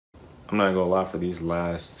I'm not gonna lie, for this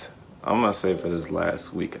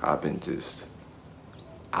last week, I've been just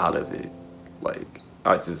out of it. Like,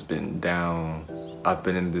 I've just been down. I've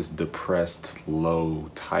been in this depressed,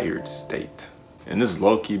 low, tired state. And this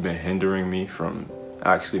low-key been hindering me from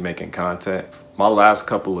actually making content. My last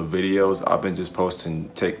couple of videos, I've been just posting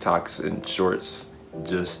TikToks and shorts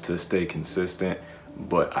just to stay consistent,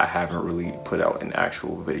 but I haven't really put out an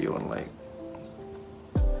actual video in like,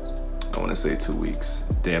 I want to say 2 weeks,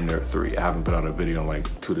 damn near 3. I haven't put out a video in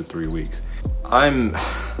like 2 to 3 weeks. I'm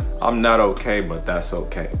not okay, but that's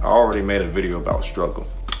okay. I already made a video about struggle.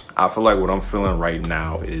 I feel like what I'm feeling right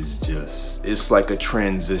now is just, it's like a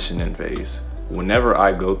transitioning phase. Whenever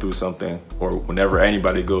I go through something, or whenever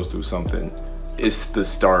anybody goes through something, it's the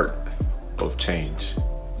start of change.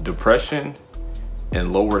 Depression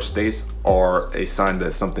and lower states are a sign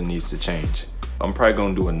that something needs to change. I'm probably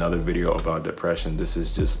gonna do another video about depression. This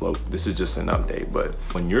is just an update, but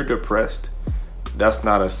when you're depressed, that's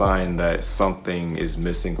not a sign that something is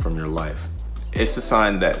missing from your life. It's a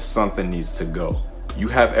sign that something needs to go. You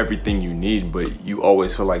have everything you need, but you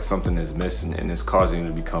always feel like something is missing and it's causing you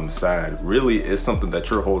to become sad. Really, it's something that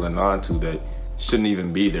you're holding on to that shouldn't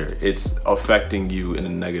even be there. It's affecting you in a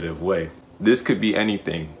negative way. This could be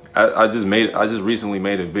anything. I just recently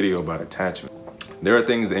made a video about attachment. There are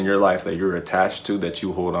things in your life that you're attached to, that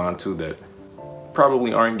you hold on to, that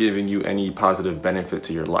probably aren't giving you any positive benefit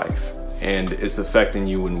to your life. And it's affecting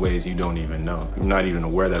you in ways you don't even know. You're not even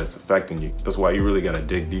aware that it's affecting you. That's why you really gotta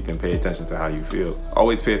dig deep and pay attention to how you feel.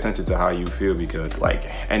 Always pay attention to how you feel, because like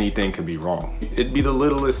anything could be wrong. It'd be the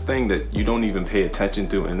littlest thing that you don't even pay attention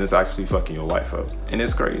to, and it's actually fucking your life up. And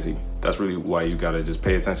it's crazy. That's really why you gotta just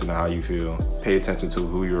pay attention to how you feel. Pay attention to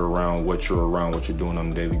who you're around, what you're doing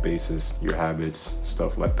on a daily basis, your habits,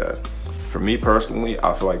 stuff like that. For me personally,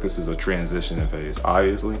 I feel like this is a transition phase.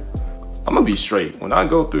 Obviously, I'm gonna be straight. When I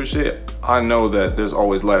go through shit, I know that there's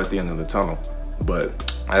always light at the end of the tunnel.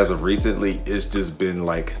 But as of recently, it's just been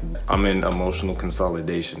like, I'm in emotional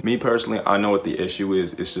consolidation. Me personally, I know what the issue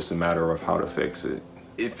is. It's just a matter of how to fix it.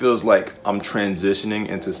 It feels like I'm transitioning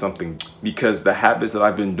into something, because the habits that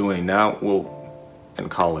I've been doing now, well, in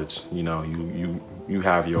college, you know, you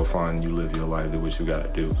have your fun, you live your life, do what you gotta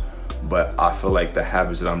do. But I feel like the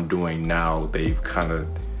habits that I'm doing now,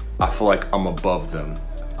 I feel like I'm above them.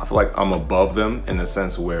 I feel like I'm above them in the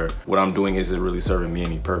sense where what I'm doing isn't really serving me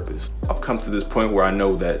any purpose. I've come to this point where I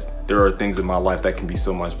know that there are things in my life that can be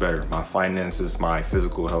so much better. My finances, my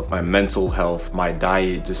physical health, my mental health, my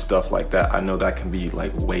diet, just stuff like that. I know that can be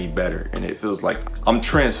like way better. And it feels like I'm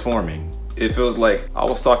transforming. It feels like, I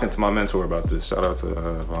was talking to my mentor about this. Shout out to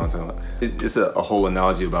Valentine. It's a whole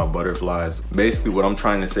analogy about butterflies. Basically what I'm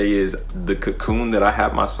trying to say is the cocoon that I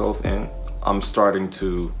have myself in, I'm starting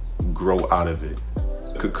to grow out of it.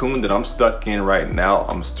 Cocoon that I'm stuck in right now,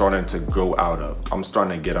 I'm starting to grow out of. I'm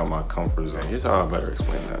starting to get out my comfort zone. Here's how I better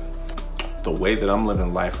explain that. The way that I'm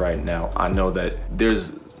living life right now, I know that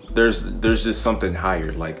there's just something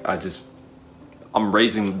higher. Like I'm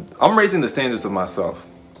raising the standards of myself.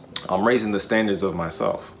 I'm raising the standards of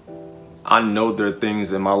myself. I know there are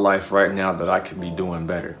things in my life right now that I could be doing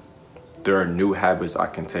better. There are new habits I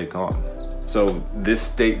can take on. So this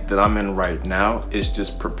state that I'm in right now is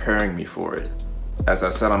just preparing me for it. As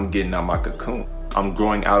I said, I'm getting out my cocoon. I'm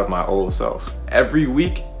growing out of my old self. Every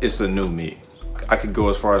week, it's a new me. I could go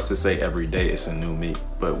as far as to say every day it's a new me,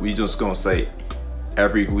 but we just gonna say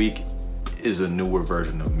every week is a newer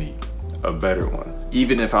version of me, a better one.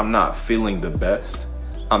 Even if I'm not feeling the best,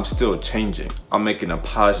 I'm still changing. I'm making a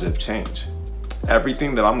positive change.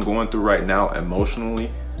 Everything that I'm going through right now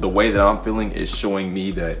emotionally, the way that I'm feeling is showing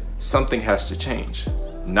me that something has to change.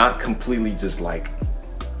 Not completely just like,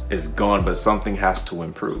 it's gone, but something has to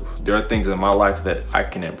improve. There are things in my life that I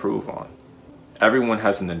can improve on. Everyone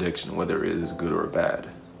has an addiction, whether it is good or bad.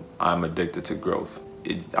 I'm addicted to growth.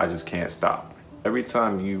 I just can't stop. Every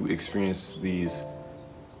time you experience these,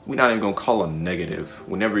 we're not even gonna call them negative.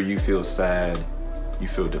 Whenever you feel sad, you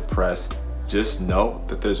feel depressed, just know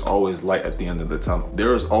that there's always light at the end of the tunnel.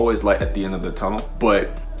 There is always light at the end of the tunnel, but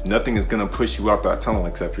nothing is gonna push you out that tunnel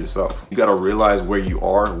except yourself. You gotta realize where you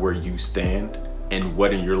are, where you stand, and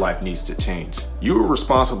what in your life needs to change. You are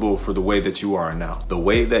responsible for the way that you are now. The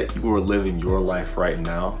way that you are living your life right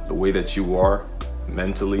now, the way that you are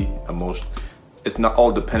mentally, emotionally, it's not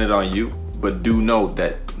all dependent on you, but do know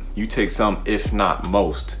that you take some, if not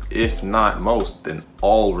most, then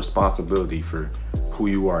all responsibility for who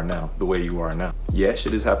you are now, the way you are now. Yeah,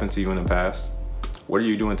 shit has happened to you in the past. What are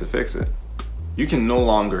you doing to fix it? You can no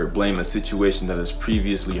longer blame a situation that has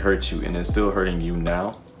previously hurt you and is still hurting you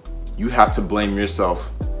now. You have to blame yourself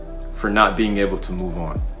for not being able to move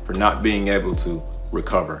on, for not being able to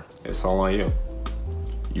recover. It's all on you.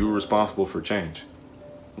 You're responsible for change.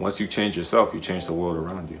 Once you change yourself, you change the world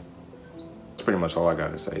around you. That's pretty much all I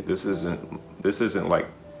gotta say. This isn't like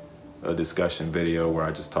a discussion video where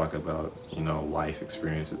I just talk about, you know, life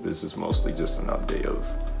experiences. This is mostly just an update of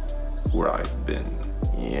where I've been.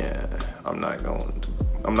 Yeah, I'm not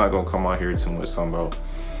gonna come out here too much talking about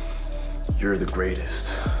you're the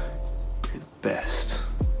greatest, you're the best.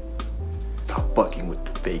 Stop fucking with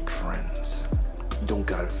the fake friends. You don't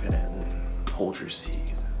gotta fit in. Hold your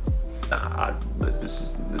seat. Nah,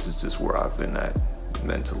 this is just where I've been at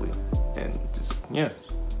mentally, and just, yeah,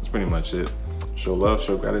 that's pretty much it. Show love,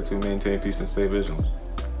 show gratitude, maintain peace, and stay vigilant.